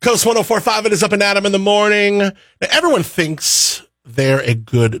Coast 104.5, it is Up and Adam in the morning. Now, everyone thinks they're a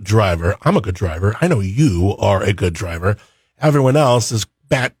good driver. I'm a good driver. I know you are a good driver. Everyone else is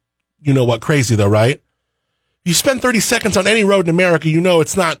bat, you know what, crazy though, right? You spend 30 seconds on any road in America, you know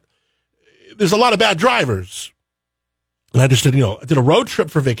it's not, there's a lot of bad drivers. And I just did, I did a road trip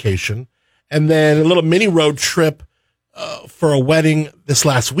for vacation and then a little mini road trip for a wedding this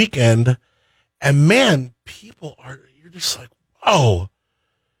last weekend. And man, you're just like, whoa.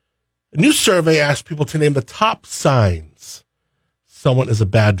 A new survey asked people to name the top signs someone is a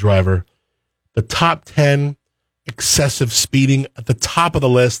bad driver. The top 10, excessive speeding at the top of the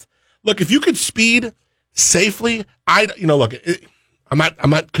list. Look, if you could speed safely, I'm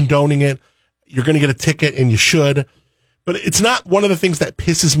not condoning it. You're going to get a ticket and you should, but it's not one of the things that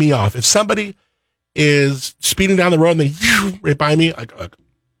pisses me off. If somebody is speeding down the road and they right by me,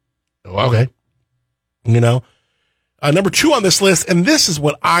 okay. Number 2 on this list, and this is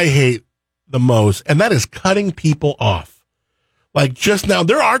what I hate the most, and that is cutting people off. Like just now,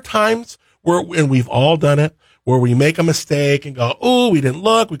 there are times and we've all done it, where we make a mistake and go, oh, we didn't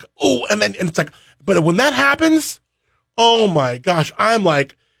look. We go, oh, and it's like, but when that happens, oh my gosh, I'm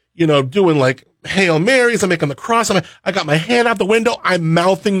like, doing like Hail Marys. I'm making the cross. I got my hand out the window. I'm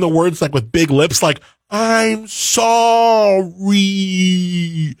mouthing the words like with big lips, like, I'm sorry.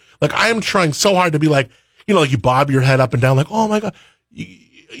 Like I am trying so hard to be like, like you bob your head up and down, like, oh my God.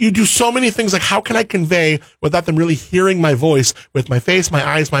 You do so many things. Like, how can I convey without them really hearing my voice with my face, my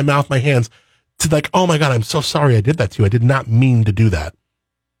eyes, my mouth, my hands to like, oh my God, I'm so sorry I did that to you. I did not mean to do that.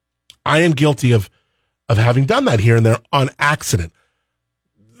 I am guilty of having done that here and there on accident.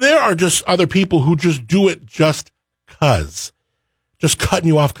 There are just other people who just do it just cutting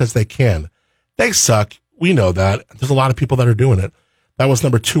you off because they can. They suck. We know that. There's a lot of people that are doing it. That was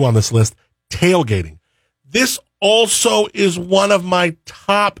number 2 on this list. Tailgating. This also is one of my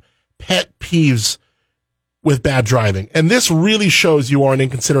top pet peeves with bad driving. And this really shows you are an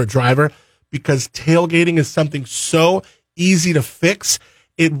inconsiderate driver because tailgating is something so easy to fix.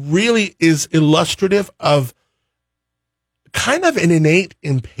 It really is illustrative of kind of an innate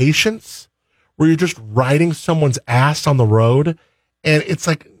impatience where you're just riding someone's ass on the road. And it's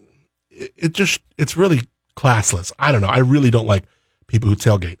like, it's really classless. I don't know. I really don't like people who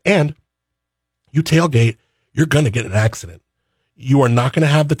tailgate. And you tailgate, you're going to get an accident. You are not going to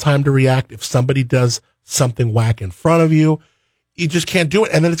have the time to react. If somebody does something whack in front of you, you just can't do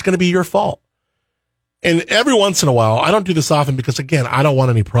it. And then it's going to be your fault. And every once in a while, I don't do this often because, again, I don't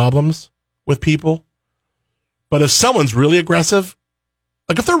want any problems with people. But if someone's really aggressive,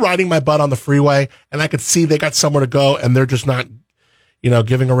 like if they're riding my butt on the freeway and I could see they got somewhere to go and they're just not,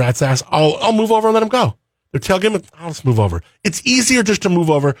 giving a rat's ass, I'll move over and let them go. They're tailgating, I'll just move over. It's easier just to move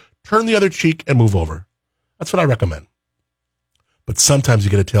over, turn the other cheek and move over. That's what I recommend. But sometimes you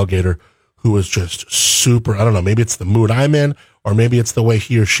get a tailgater who is just super, I don't know, maybe it's the mood I'm in or maybe it's the way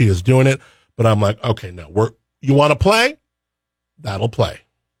he or she is doing it. But I'm like, okay, no, you want to play? That'll play.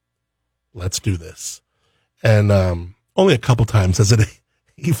 Let's do this. And only a couple times has it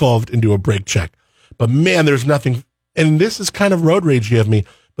evolved into a brake check. But man, there's nothing, and this is kind of road rage of me,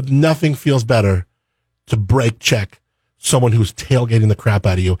 but nothing feels better to brake check someone who's tailgating the crap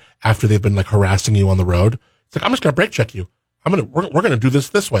out of you after they've been like harassing you on the road. It's like, I'm just going to brake check you. We're going to do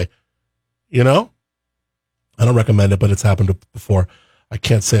this way. I don't recommend it, but it's happened before. I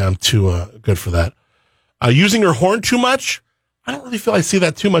can't say I'm too good for that. Using your horn too much. I don't really feel I see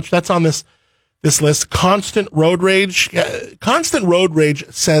that too much. That's on this list. Constant road rage. Constant road rage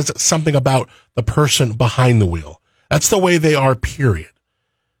says something about the person behind the wheel. That's the way they are, period.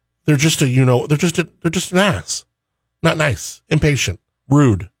 They're just they're just an ass. Not nice, impatient,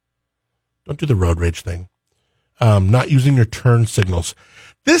 rude. Don't do the road rage thing. Not using your turn signals.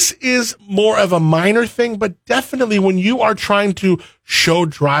 This is more of a minor thing, but definitely when you are trying to show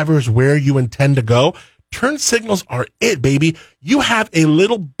drivers where you intend to go, turn signals are it, baby. You have a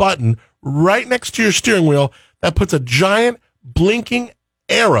little button right next to your steering wheel that puts a giant blinking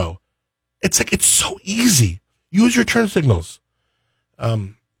arrow. It's like, it's so easy. Use your turn signals.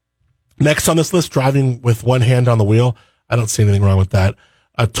 Next on this list, driving with one hand on the wheel. I don't see anything wrong with that.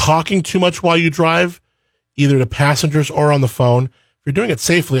 Talking too much while you drive, either to passengers or on the phone. If you're doing it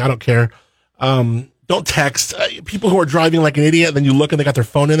safely, I don't care. Don't text. People who are driving like an idiot, then you look and they got their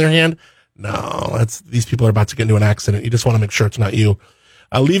phone in their hand. No, these people are about to get into an accident. You just want to make sure it's not you.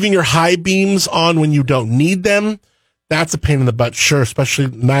 Leaving your high beams on when you don't need them. That's a pain in the butt, sure, especially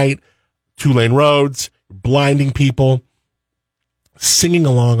at night, 2-lane roads, blinding people. Singing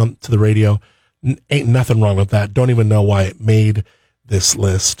along to the radio. Ain't nothing wrong with that. Don't even know why it made this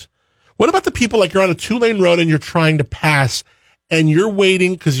list. What about the people like you're on a 2-lane road and you're trying to pass and you're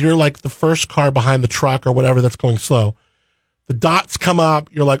waiting because you're like the first car behind the truck or whatever that's going slow. The dots come up.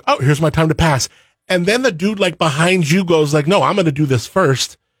 You're like, oh, here's my time to pass. And then the dude like behind you goes like, no, I'm going to do this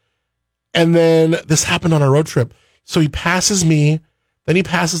first. And then this happened on a road trip. So he passes me, then he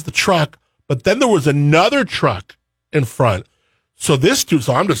passes the truck, but then there was another truck in front. So this dude,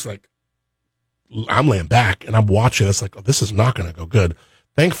 so I'm just like, I'm laying back and I'm watching. It's like, oh, this is not going to go good.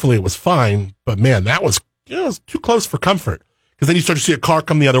 Thankfully, it was fine. But man, that was, it was too close for comfort. Because then you start to see a car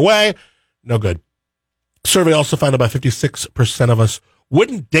come the other way. No good. Survey also found about 56% of us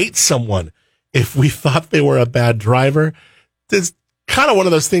wouldn't date someone if we thought they were a bad driver. It's kind of one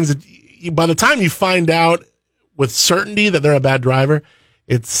of those things that by the time you find out with certainty that they're a bad driver,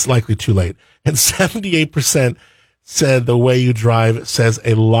 it's likely too late. And 78% said the way you drive says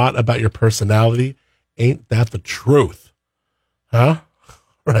a lot about your personality. Ain't that the truth? Huh?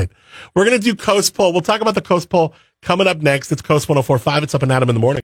 Right. We're going to do Coast Poll. We'll talk about the Coast Poll coming up next. It's Coast 104.5. It's Up and Adam in the morning.